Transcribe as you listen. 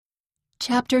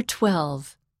Chapter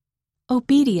 12.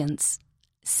 Obedience.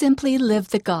 Simply live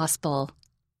the gospel.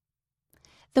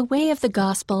 The way of the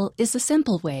gospel is a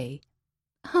simple way.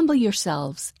 Humble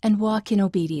yourselves and walk in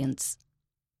obedience.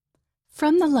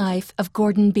 From the life of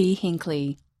Gordon B.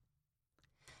 Hinckley.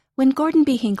 When Gordon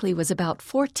B. Hinckley was about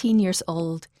 14 years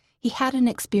old, he had an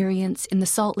experience in the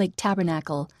Salt Lake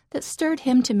Tabernacle that stirred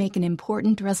him to make an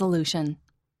important resolution.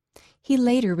 He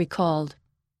later recalled,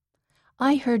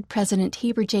 "I heard President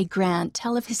Heber J. Grant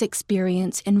tell of his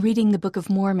experience in reading the Book of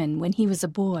Mormon when he was a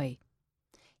boy.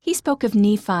 He spoke of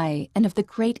Nephi and of the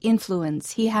great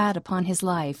influence he had upon his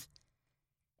life.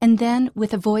 And then,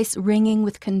 with a voice ringing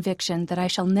with conviction that I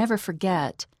shall never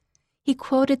forget, he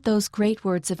quoted those great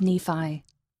words of Nephi,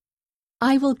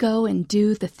 'I will go and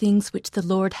do the things which the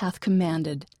Lord hath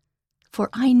commanded. For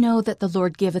I know that the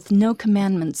Lord giveth no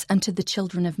commandments unto the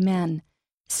children of men,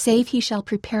 save he shall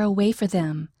prepare a way for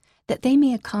them, that they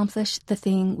may accomplish the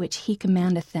thing which he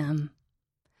commandeth them.'"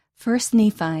 1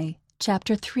 Nephi,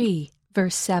 chapter 3,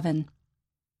 verse 7.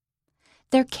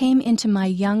 There came into my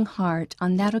young heart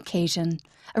on that occasion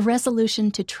a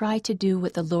resolution to try to do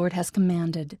what the Lord has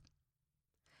commanded.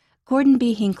 Gordon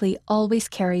B. Hinckley always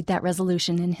carried that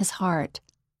resolution in his heart.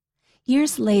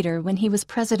 Years later, when he was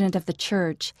president of the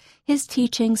church, his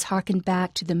teachings hearkened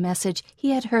back to the message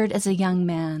he had heard as a young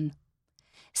man.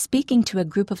 Speaking to a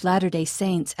group of Latter-day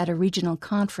Saints at a regional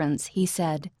conference, he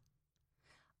said,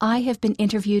 "I have been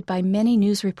interviewed by many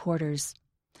news reporters.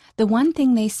 The one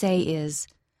thing they say is,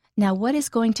 'Now what is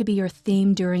going to be your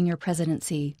theme during your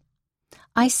presidency?'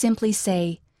 I simply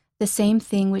say, the same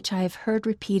thing which I have heard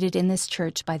repeated in this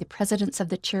church by the presidents of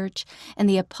the church and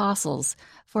the apostles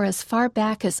for as far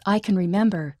back as I can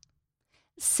remember.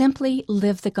 Simply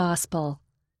live the gospel.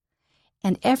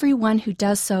 And every one who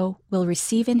does so will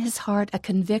receive in his heart a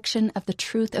conviction of the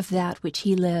truth of that which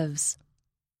he lives."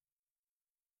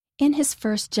 In his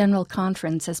first general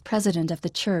conference as president of the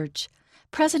church,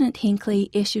 President Hinckley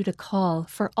issued a call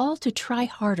for all to try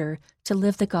harder to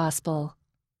live the gospel.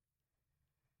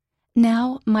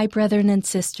 "Now, my brethren and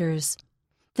sisters,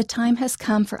 the time has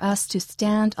come for us to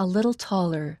stand a little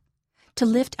taller, to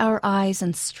lift our eyes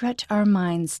and stretch our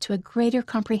minds to a greater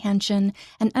comprehension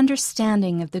and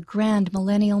understanding of the grand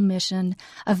millennial mission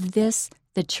of this,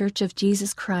 the Church of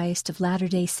Jesus Christ of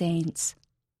Latter-day Saints.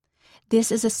 This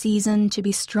is a season to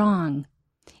be strong.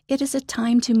 It is a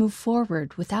time to move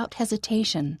forward without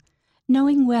hesitation,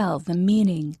 knowing well the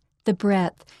meaning, the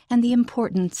breadth, and the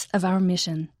importance of our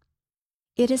mission.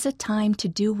 It is a time to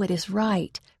do what is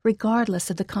right, regardless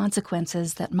of the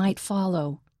consequences that might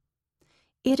follow.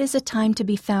 It is a time to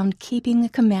be found keeping the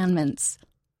commandments.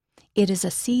 It is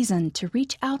a season to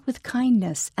reach out with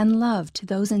kindness and love to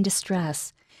those in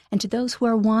distress and to those who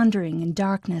are wandering in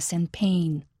darkness and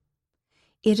pain.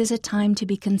 It is a time to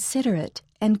be considerate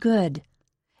and good,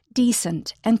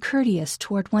 decent and courteous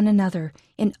toward one another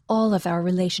in all of our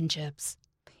relationships.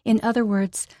 In other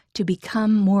words, to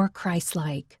become more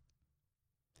Christ-like."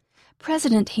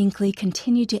 President Hinckley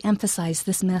continued to emphasize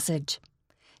this message.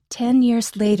 10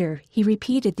 years later, he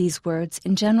repeated these words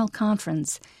in General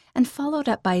Conference and followed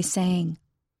up by saying,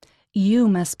 "You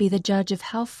must be the judge of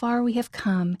how far we have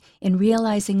come in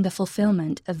realizing the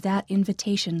fulfillment of that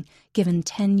invitation given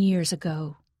 10 years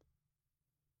ago."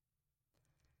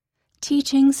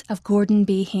 Teachings of Gordon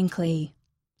B. Hinckley.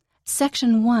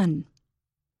 Section 1.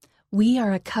 We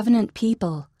are a covenant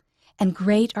people, and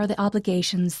great are the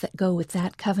obligations that go with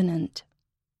that covenant.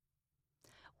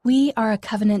 We are a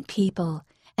covenant people,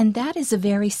 and that is a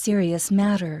very serious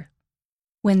matter.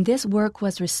 When this work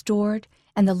was restored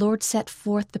and the Lord set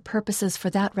forth the purposes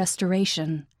for that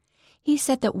restoration, he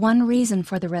said that one reason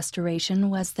for the restoration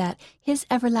was that his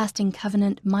everlasting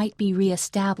covenant might be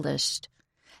reestablished.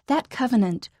 That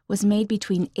covenant was made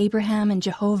between Abraham and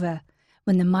Jehovah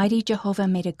when the mighty Jehovah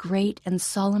made a great and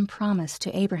solemn promise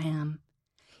to Abraham.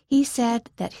 He said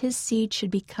that his seed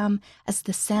should become as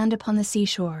the sand upon the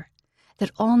seashore,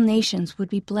 that all nations would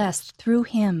be blessed through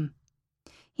him.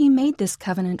 He made this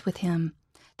covenant with him,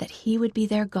 that he would be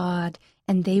their God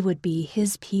and they would be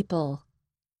his people.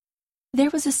 There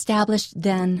was established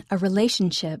then a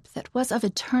relationship that was of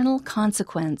eternal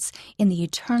consequence in the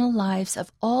eternal lives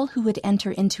of all who would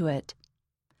enter into it.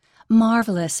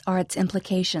 Marvelous are its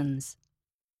implications.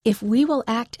 If we will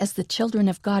act as the children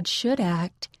of God should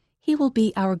act, he will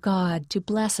be our God to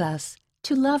bless us,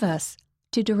 to love us,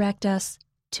 to direct us,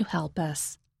 to help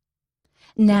us.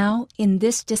 Now, in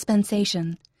this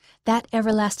dispensation, that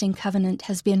everlasting covenant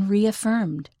has been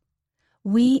reaffirmed.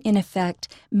 We, in effect,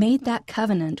 made that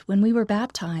covenant when we were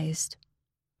baptized.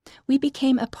 We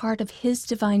became a part of his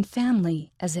divine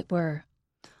family, as it were.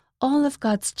 All of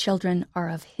God's children are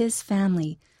of his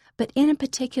family, But in a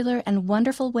particular and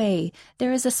wonderful way,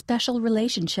 there is a special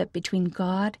relationship between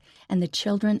God and the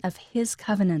children of His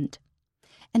covenant.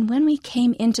 And when we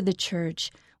came into the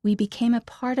church, we became a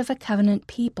part of a covenant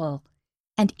people.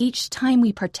 And each time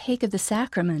we partake of the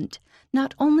sacrament,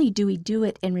 not only do we do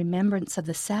it in remembrance of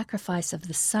the sacrifice of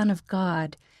the Son of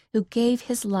God, who gave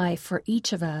His life for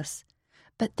each of us,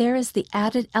 but there is the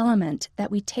added element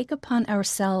that we take upon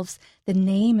ourselves the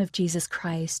name of Jesus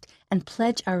Christ and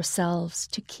pledge ourselves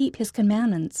to keep His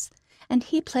commandments, and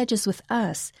He pledges with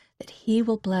us that He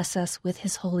will bless us with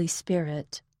His Holy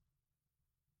Spirit.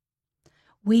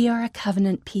 We are a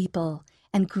covenant people,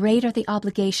 and great are the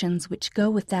obligations which go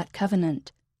with that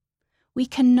covenant. We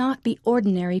cannot be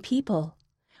ordinary people.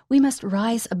 We must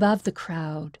rise above the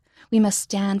crowd. We must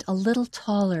stand a little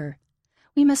taller.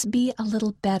 We must be a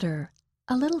little better,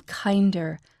 a little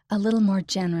kinder, a little more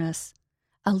generous,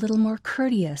 a little more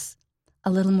courteous, a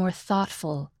little more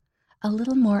thoughtful, a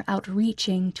little more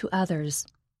outreaching to others.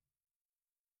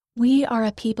 We are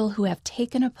a people who have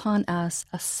taken upon us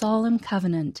a solemn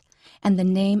covenant and the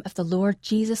name of the Lord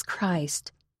Jesus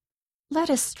Christ. Let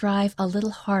us strive a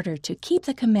little harder to keep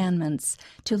the commandments,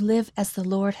 to live as the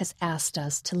Lord has asked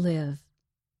us to live.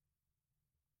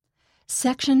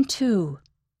 Section 2.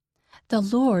 The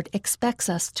Lord expects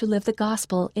us to live the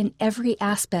gospel in every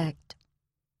aspect.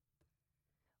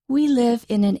 We live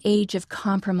in an age of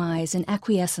compromise and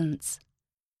acquiescence.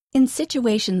 In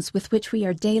situations with which we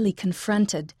are daily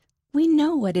confronted, we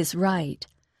know what is right,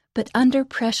 but under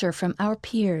pressure from our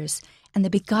peers and the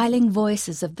beguiling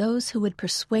voices of those who would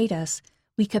persuade us,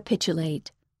 we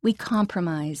capitulate, we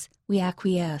compromise, we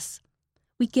acquiesce.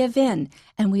 We give in,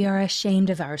 and we are ashamed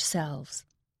of ourselves.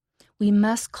 We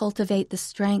must cultivate the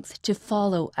strength to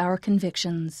follow our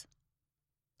convictions.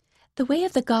 The way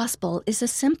of the gospel is a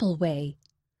simple way.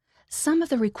 Some of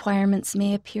the requirements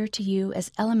may appear to you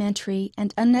as elementary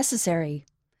and unnecessary.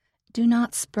 Do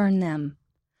not spurn them.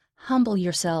 Humble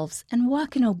yourselves and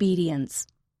walk in obedience.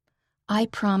 I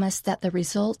promise that the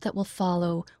result that will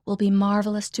follow will be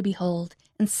marvelous to behold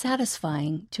and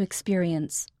satisfying to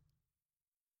experience.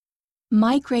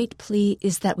 My great plea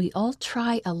is that we all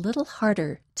try a little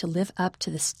harder to live up to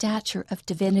the stature of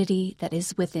divinity that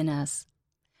is within us.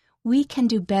 We can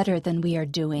do better than we are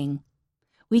doing.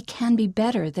 We can be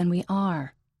better than we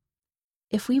are.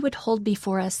 If we would hold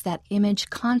before us that image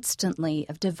constantly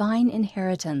of divine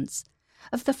inheritance,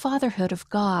 of the fatherhood of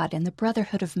God and the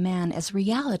brotherhood of man as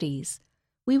realities,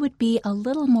 we would be a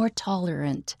little more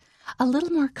tolerant, a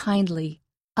little more kindly,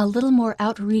 a little more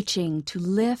outreaching to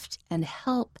lift and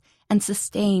help and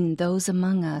sustain those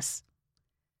among us.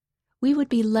 We would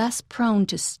be less prone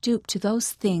to stoop to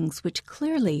those things which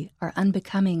clearly are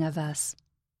unbecoming of us.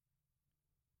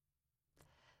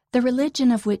 The religion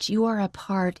of which you are a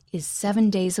part is 7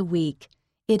 days a week.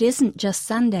 It isn't just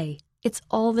Sunday, it's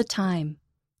all the time.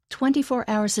 24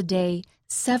 hours a day,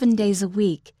 7 days a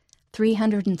week,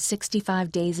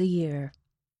 365 days a year.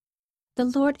 The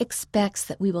Lord expects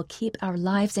that we will keep our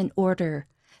lives in order,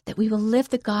 that we will live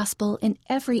the gospel in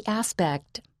every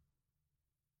aspect.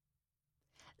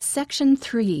 Section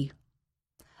 3.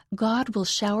 God will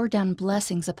shower down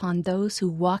blessings upon those who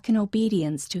walk in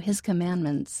obedience to His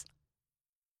commandments.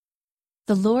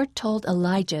 The Lord told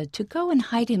Elijah to go and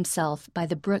hide himself by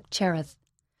the brook Cherith,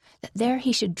 that there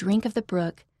he should drink of the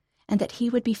brook, and that he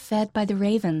would be fed by the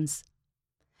ravens.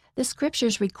 The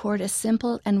Scriptures record a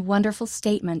simple and wonderful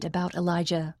statement about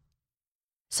Elijah.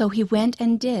 So he went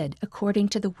and did according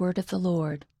to the word of the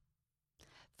Lord.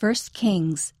 1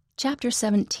 Kings chapter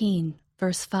 17,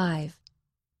 verse 5.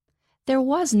 There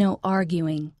was no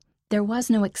arguing, there was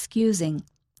no excusing,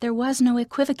 there was no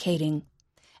equivocating.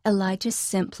 Elijah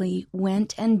simply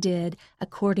went and did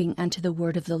according unto the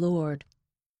word of the Lord.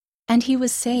 And he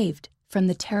was saved from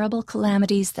the terrible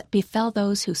calamities that befell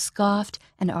those who scoffed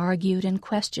and argued and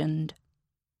questioned.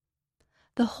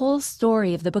 The whole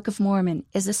story of the Book of Mormon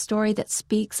is a story that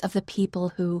speaks of the people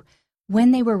who,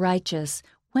 when they were righteous,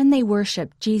 when they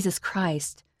worshiped Jesus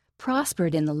Christ,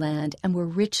 prospered in the land and were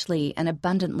richly and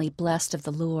abundantly blessed of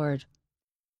the Lord.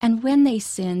 And when they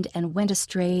sinned and went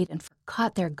astray and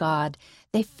forgot their God,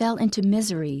 they fell into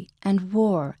misery and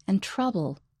war and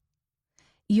trouble.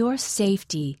 Your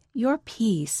safety, your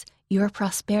peace, your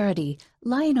prosperity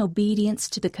lie in obedience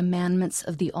to the commandments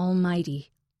of the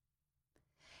Almighty.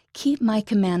 Keep my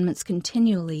commandments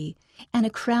continually, and a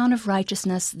crown of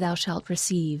righteousness thou shalt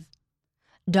receive.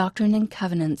 Doctrine and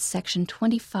Covenants, section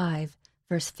 25,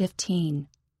 verse 15.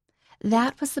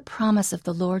 That was the promise of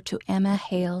the Lord to Emma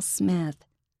Hale Smith.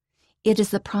 It is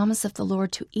the promise of the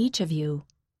Lord to each of you.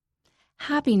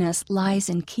 Happiness lies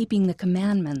in keeping the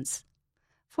commandments.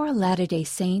 For a Latter-day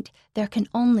Saint, there can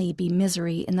only be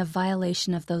misery in the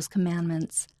violation of those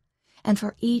commandments, and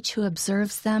for each who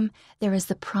observes them, there is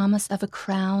the promise of a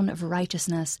crown of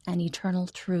righteousness and eternal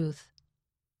truth.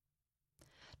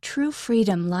 True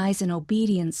freedom lies in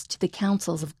obedience to the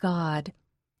counsels of God.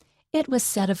 It was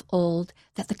said of old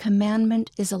that the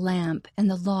commandment is a lamp and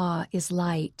the law is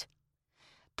light.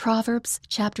 Proverbs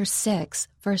chapter 6,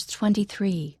 verse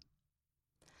 23.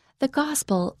 The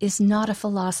gospel is not a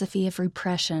philosophy of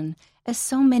repression, as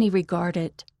so many regard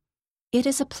it. It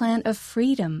is a plan of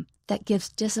freedom that gives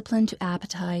discipline to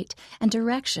appetite and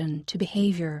direction to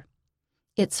behavior.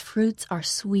 Its fruits are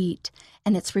sweet,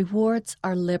 and its rewards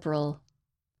are liberal.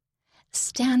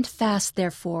 Stand fast,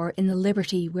 therefore, in the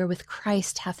liberty wherewith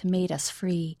Christ hath made us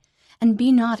free, and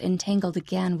be not entangled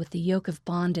again with the yoke of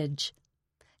bondage.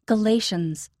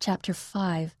 Galatians chapter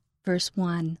 5, verse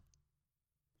 1.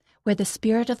 Where the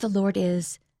Spirit of the Lord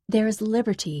is, there is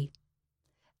liberty.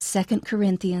 2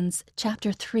 Corinthians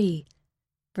chapter 3,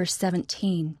 verse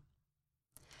 17.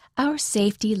 Our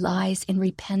safety lies in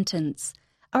repentance.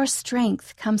 Our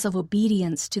strength comes of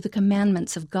obedience to the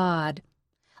commandments of God.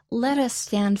 Let us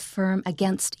stand firm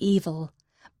against evil,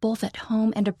 both at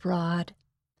home and abroad.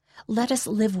 Let us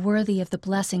live worthy of the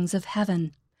blessings of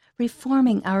heaven,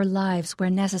 reforming our lives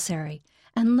where necessary,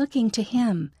 and looking to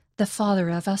Him, the Father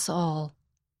of us all.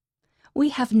 We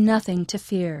have nothing to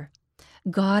fear.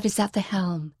 God is at the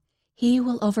helm. He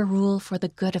will overrule for the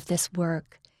good of this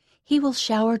work. He will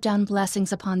shower down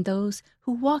blessings upon those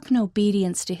who walk in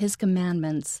obedience to His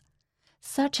commandments.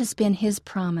 Such has been His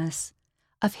promise.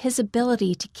 Of His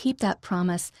ability to keep that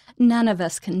promise, none of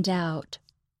us can doubt.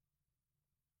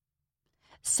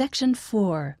 Section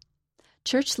 4.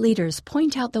 Church leaders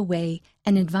point out the way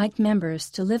and invite members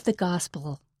to live the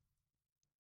gospel.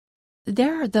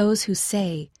 There are those who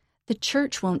say, the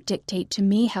church won't dictate to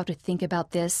me how to think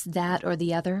about this, that, or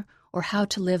the other, or how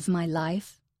to live my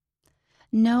life.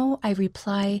 No, I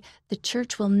reply, the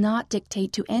church will not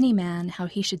dictate to any man how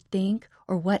he should think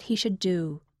or what he should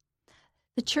do.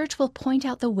 The church will point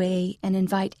out the way and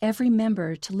invite every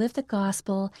member to live the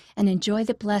gospel and enjoy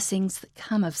the blessings that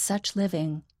come of such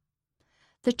living.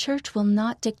 The church will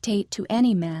not dictate to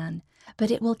any man,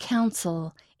 but it will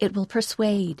counsel, it will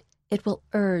persuade, it will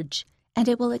urge, and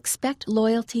it will expect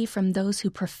loyalty from those who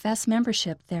profess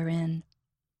membership therein.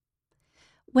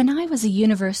 When I was a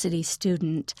university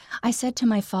student, I said to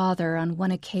my father on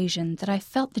one occasion that I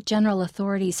felt the general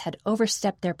authorities had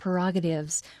overstepped their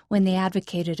prerogatives when they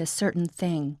advocated a certain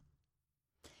thing.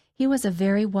 He was a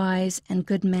very wise and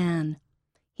good man.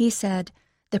 He said,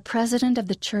 "The president of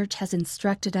the church has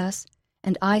instructed us,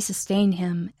 and I sustain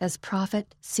him as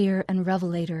prophet, seer, and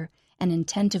revelator, and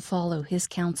intend to follow his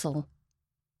counsel."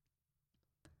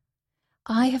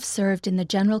 I have served in the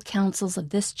general councils of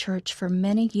this church for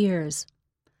many years.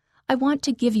 I want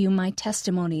to give you my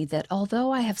testimony that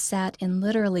although I have sat in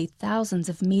literally thousands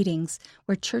of meetings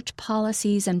where church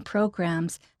policies and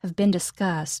programs have been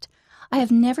discussed, I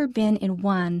have never been in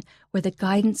one where the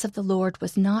guidance of the Lord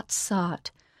was not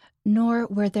sought, nor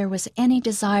where there was any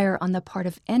desire on the part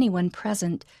of anyone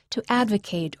present to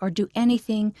advocate or do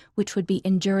anything which would be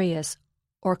injurious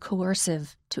or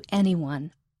coercive to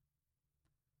anyone.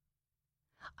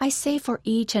 I say for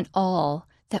each and all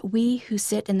that we who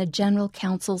sit in the general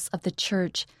councils of the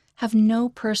church have no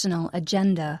personal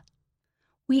agenda.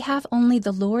 We have only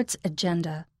the Lord's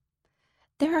agenda.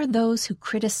 There are those who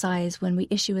criticize when we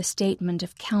issue a statement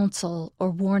of counsel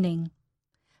or warning.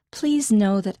 Please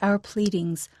know that our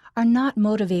pleadings are not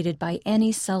motivated by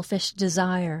any selfish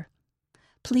desire.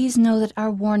 Please know that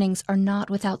our warnings are not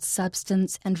without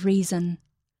substance and reason.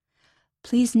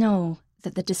 Please know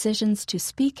that the decisions to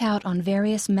speak out on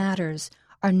various matters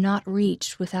are not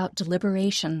reached without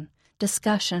deliberation,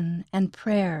 discussion, and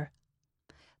prayer.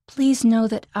 Please know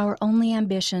that our only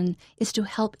ambition is to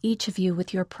help each of you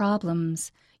with your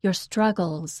problems, your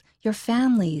struggles, your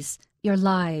families, your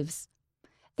lives.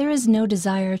 There is no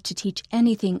desire to teach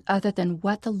anything other than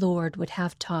what the Lord would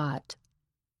have taught.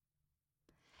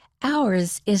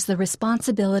 Ours is the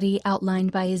responsibility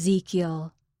outlined by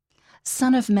Ezekiel.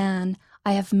 Son of man,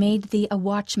 I have made thee a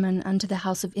watchman unto the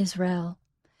house of Israel.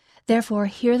 Therefore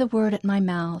hear the word at my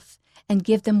mouth, and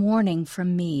give them warning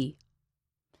from me.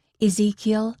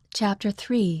 Ezekiel chapter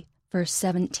 3, verse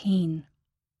 17.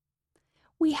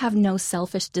 We have no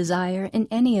selfish desire in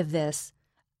any of this,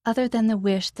 other than the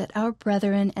wish that our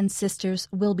brethren and sisters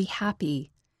will be happy,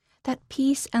 that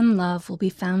peace and love will be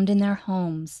found in their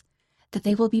homes, that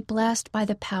they will be blessed by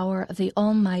the power of the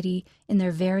Almighty in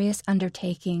their various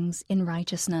undertakings in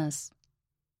righteousness.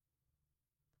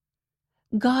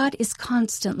 God is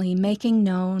constantly making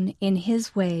known in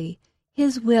His way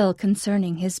His will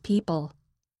concerning His people.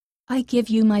 I give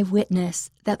you my witness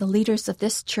that the leaders of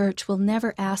this church will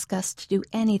never ask us to do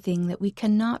anything that we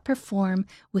cannot perform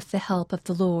with the help of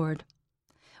the Lord.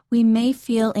 We may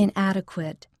feel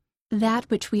inadequate. That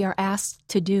which we are asked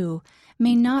to do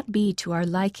may not be to our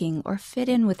liking or fit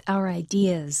in with our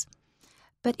ideas.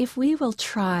 But if we will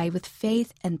try with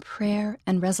faith and prayer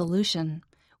and resolution,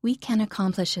 we can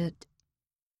accomplish it.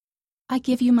 I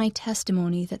give you my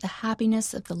testimony that the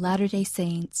happiness of the Latter-day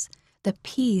Saints, the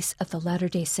peace of the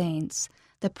Latter-day Saints,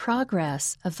 the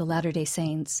progress of the Latter-day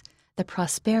Saints, the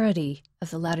prosperity of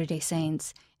the Latter-day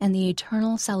Saints, and the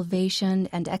eternal salvation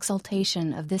and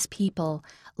exaltation of this people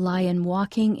lie in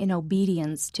walking in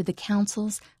obedience to the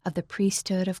counsels of the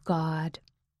priesthood of God.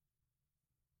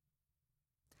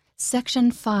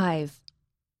 Section 5.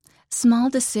 Small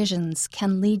decisions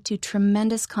can lead to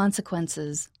tremendous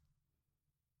consequences.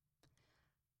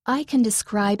 I can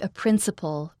describe a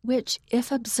principle which,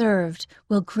 if observed,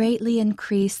 will greatly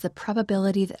increase the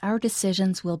probability that our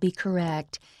decisions will be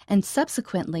correct, and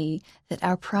subsequently that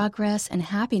our progress and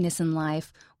happiness in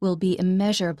life will be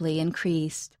immeasurably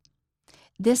increased.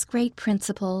 This great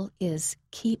principle is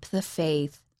keep the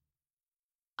faith.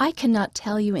 I cannot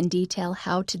tell you in detail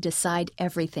how to decide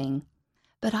everything,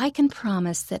 but I can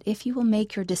promise that if you will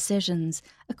make your decisions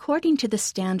according to the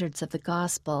standards of the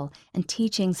gospel and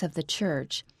teachings of the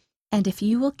church, and if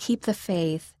you will keep the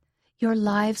faith, your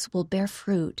lives will bear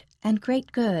fruit and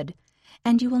great good,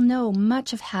 and you will know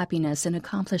much of happiness and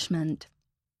accomplishment.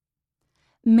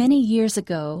 Many years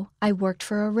ago, I worked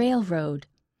for a railroad.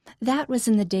 That was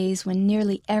in the days when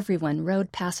nearly everyone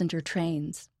rode passenger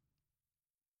trains.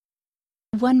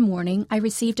 One morning, I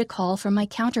received a call from my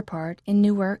counterpart in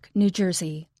Newark, New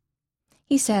Jersey.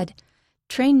 He said,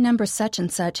 "Train number such and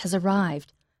such has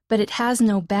arrived, but it has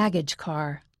no baggage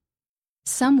car.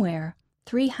 Somewhere,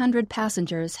 300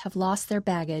 passengers have lost their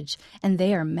baggage, and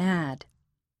they are mad."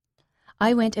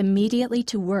 I went immediately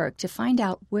to work to find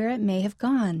out where it may have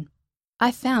gone.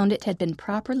 I found it had been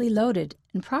properly loaded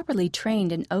and properly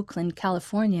trained in Oakland,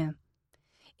 California.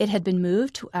 It had been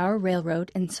moved to our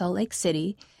railroad in Salt Lake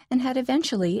City and had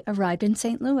eventually arrived in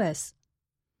St. Louis.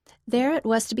 There it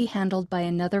was to be handled by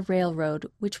another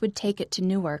railroad which would take it to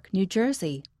Newark, New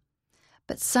Jersey.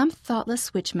 But some thoughtless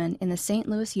switchman in the St.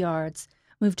 Louis yards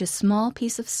moved a small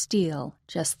piece of steel,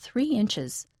 just 3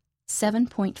 inches,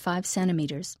 7.5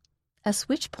 centimeters, a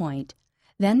switch point,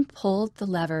 then pulled the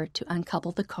lever to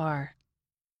uncouple the car.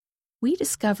 We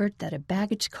discovered that a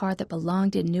baggage car that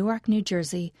belonged in Newark, New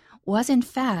Jersey, was in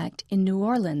fact in New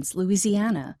Orleans,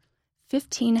 Louisiana,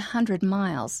 1,500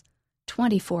 miles,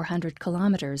 2,400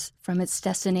 kilometers from its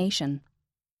destination.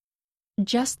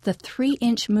 Just the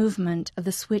 3-inch movement of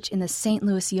the switch in the St.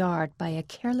 Louis yard by a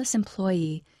careless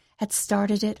employee had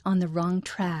started it on the wrong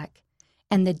track,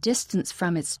 and the distance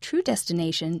from its true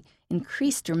destination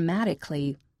increased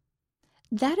dramatically.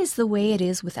 That is the way it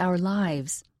is with our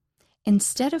lives.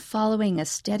 Instead of following a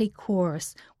steady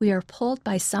course, we are pulled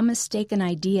by some mistaken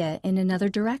idea in another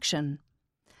direction.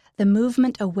 The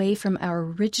movement away from our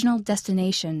original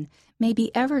destination may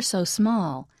be ever so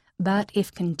small, but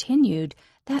if continued,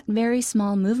 that very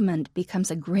small movement becomes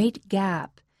a great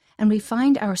gap, and we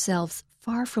find ourselves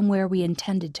far from where we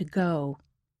intended to go.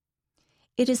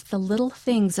 It is the little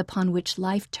things upon which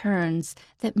life turns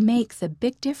that make the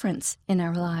big difference in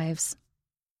our lives.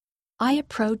 I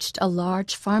approached a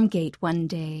large farm gate one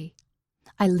day.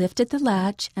 I lifted the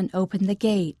latch and opened the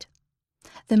gate.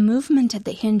 The movement at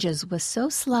the hinges was so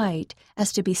slight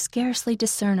as to be scarcely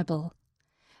discernible,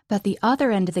 but the other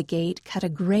end of the gate cut a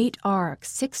great arc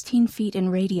 16 feet in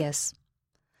radius.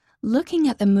 Looking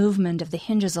at the movement of the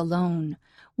hinges alone,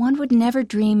 one would never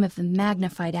dream of the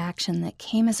magnified action that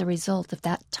came as a result of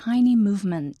that tiny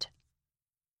movement.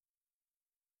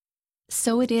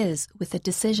 So it is with the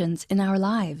decisions in our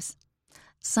lives.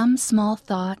 Some small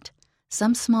thought,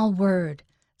 some small word,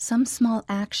 some small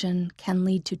action can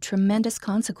lead to tremendous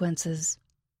consequences.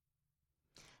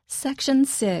 Section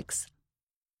 6.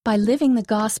 By living the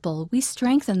gospel, we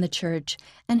strengthen the church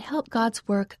and help God's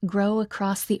work grow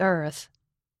across the earth.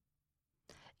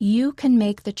 You can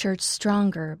make the church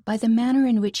stronger by the manner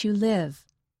in which you live.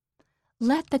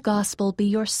 Let the gospel be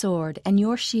your sword and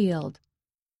your shield.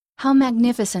 How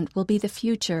magnificent will be the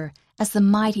future as the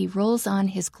mighty rolls on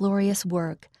his glorious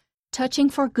work, touching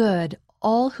for good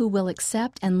all who will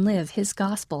accept and live his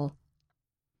gospel.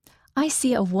 I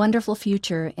see a wonderful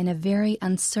future in a very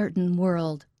uncertain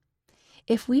world.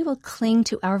 If we will cling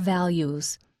to our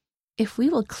values, if we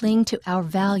will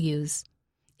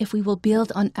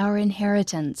build on our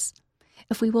inheritance,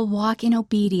 if we will walk in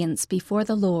obedience before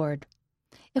the Lord,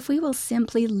 If we will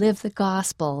simply live the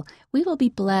gospel, we will be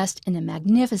blessed in a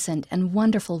magnificent and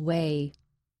wonderful way.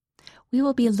 We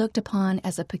will be looked upon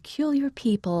as a peculiar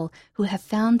people who have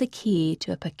found the key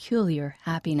to a peculiar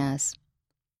happiness.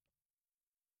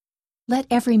 Let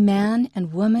every man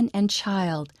and woman and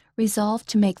child resolve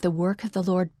to make the work of the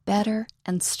Lord better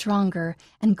and stronger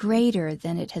and greater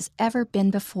than it has ever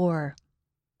been before.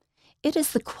 It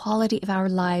is the quality of our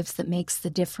lives that makes the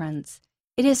difference.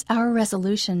 It is our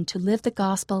resolution to live the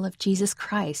gospel of Jesus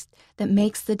Christ that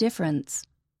makes the difference.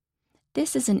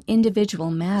 This is an individual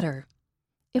matter.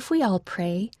 If we all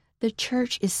pray, the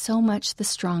church is so much the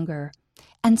stronger,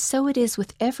 and so it is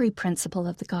with every principle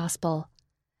of the gospel.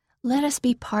 Let us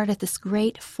be part of this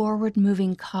great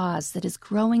forward-moving cause that is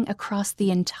growing across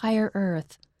the entire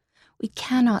earth. We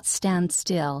cannot stand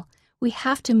still. We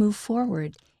have to move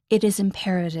forward. It is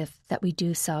imperative that we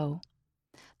do so.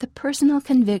 The personal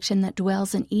conviction that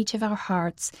dwells in each of our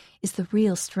hearts is the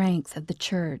real strength of the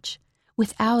church.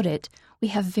 Without it, we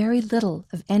have very little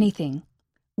of anything.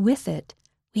 With it,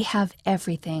 we have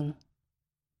everything.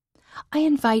 I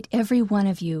invite every one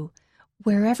of you,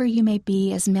 wherever you may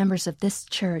be as members of this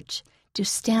church, to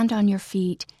stand on your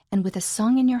feet and with a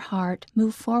song in your heart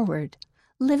move forward,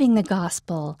 living the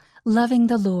gospel, loving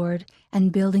the Lord,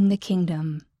 and building the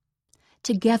kingdom.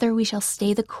 Together we shall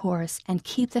stay the course and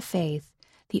keep the faith,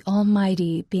 the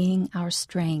Almighty being our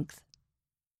strength.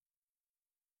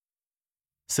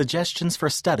 Suggestions for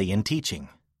study and teaching.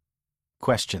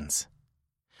 Questions.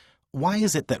 Why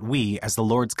is it that we, as the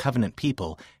Lord's covenant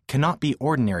people, cannot be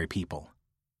ordinary people?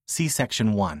 See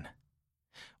Section 1.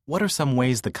 What are some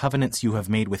ways the covenants you have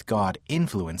made with God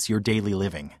influence your daily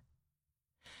living?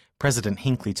 President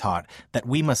Hinckley taught that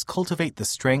we must cultivate the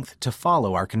strength to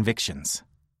follow our convictions.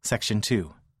 Section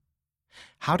 2.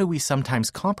 How do we sometimes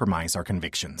compromise our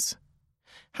convictions?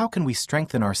 How can we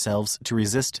strengthen ourselves to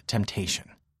resist temptation?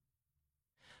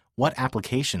 What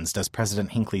applications does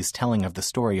President Hinckley's telling of the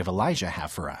story of Elijah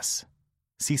have for us?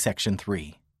 See Section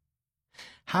 3.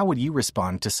 How would you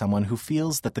respond to someone who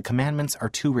feels that the commandments are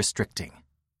too restricting?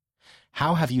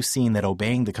 How have you seen that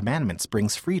obeying the commandments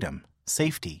brings freedom,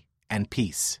 safety, and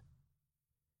peace?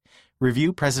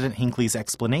 Review President Hinckley's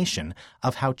explanation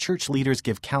of how church leaders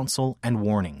give counsel and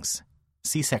warnings.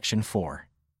 See Section 4.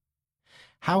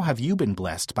 How have you been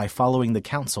blessed by following the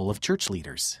counsel of church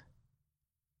leaders?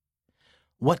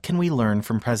 What can we learn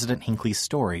from President Hinckley's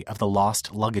story of the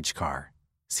lost luggage car?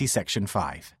 See Section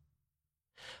 5.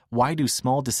 Why do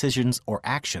small decisions or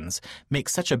actions make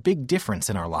such a big difference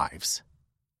in our lives?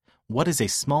 What is a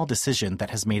small decision that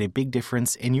has made a big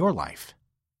difference in your life?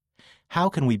 How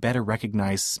can we better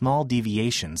recognize small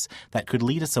deviations that could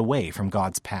lead us away from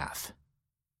God's path?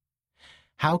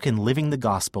 How can living the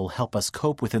gospel help us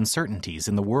cope with uncertainties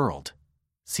in the world?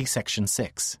 See Section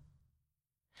 6.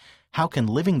 How can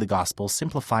living the gospel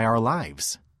simplify our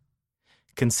lives?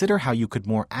 Consider how you could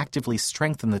more actively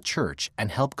strengthen the church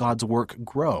and help God's work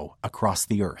grow across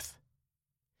the earth.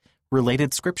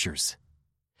 Related scriptures.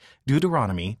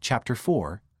 Deuteronomy chapter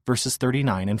 4, verses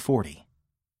 39 and 40.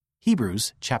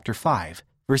 Hebrews chapter 5,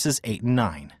 verses 8 and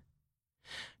 9.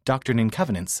 Doctrine and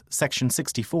Covenants, section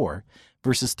 64,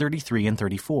 verses 33 and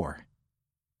 34.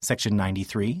 Section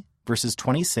 93, verses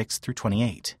 26 through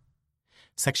 28.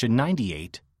 Section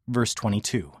 98, verse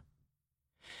 22.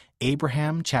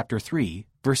 Abraham chapter 3,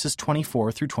 verses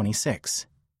 24 through 26.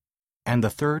 And the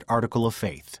third article of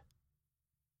faith.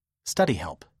 Study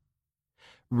help.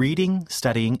 Reading,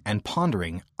 studying, and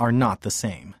pondering are not the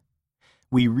same.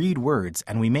 We read words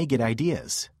and we may get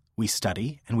ideas. We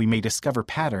study and we may discover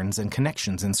patterns and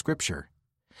connections in Scripture.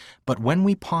 But when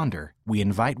we ponder, we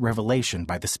invite revelation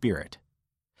by the Spirit.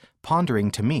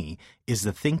 Pondering, to me, is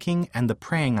the thinking and the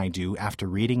praying I do after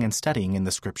reading and studying in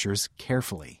the Scriptures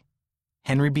carefully.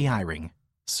 Henry B. Eyring,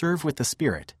 Serve with the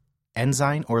Spirit,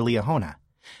 Ensign or Liahona,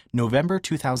 November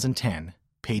 2010,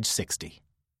 page 60.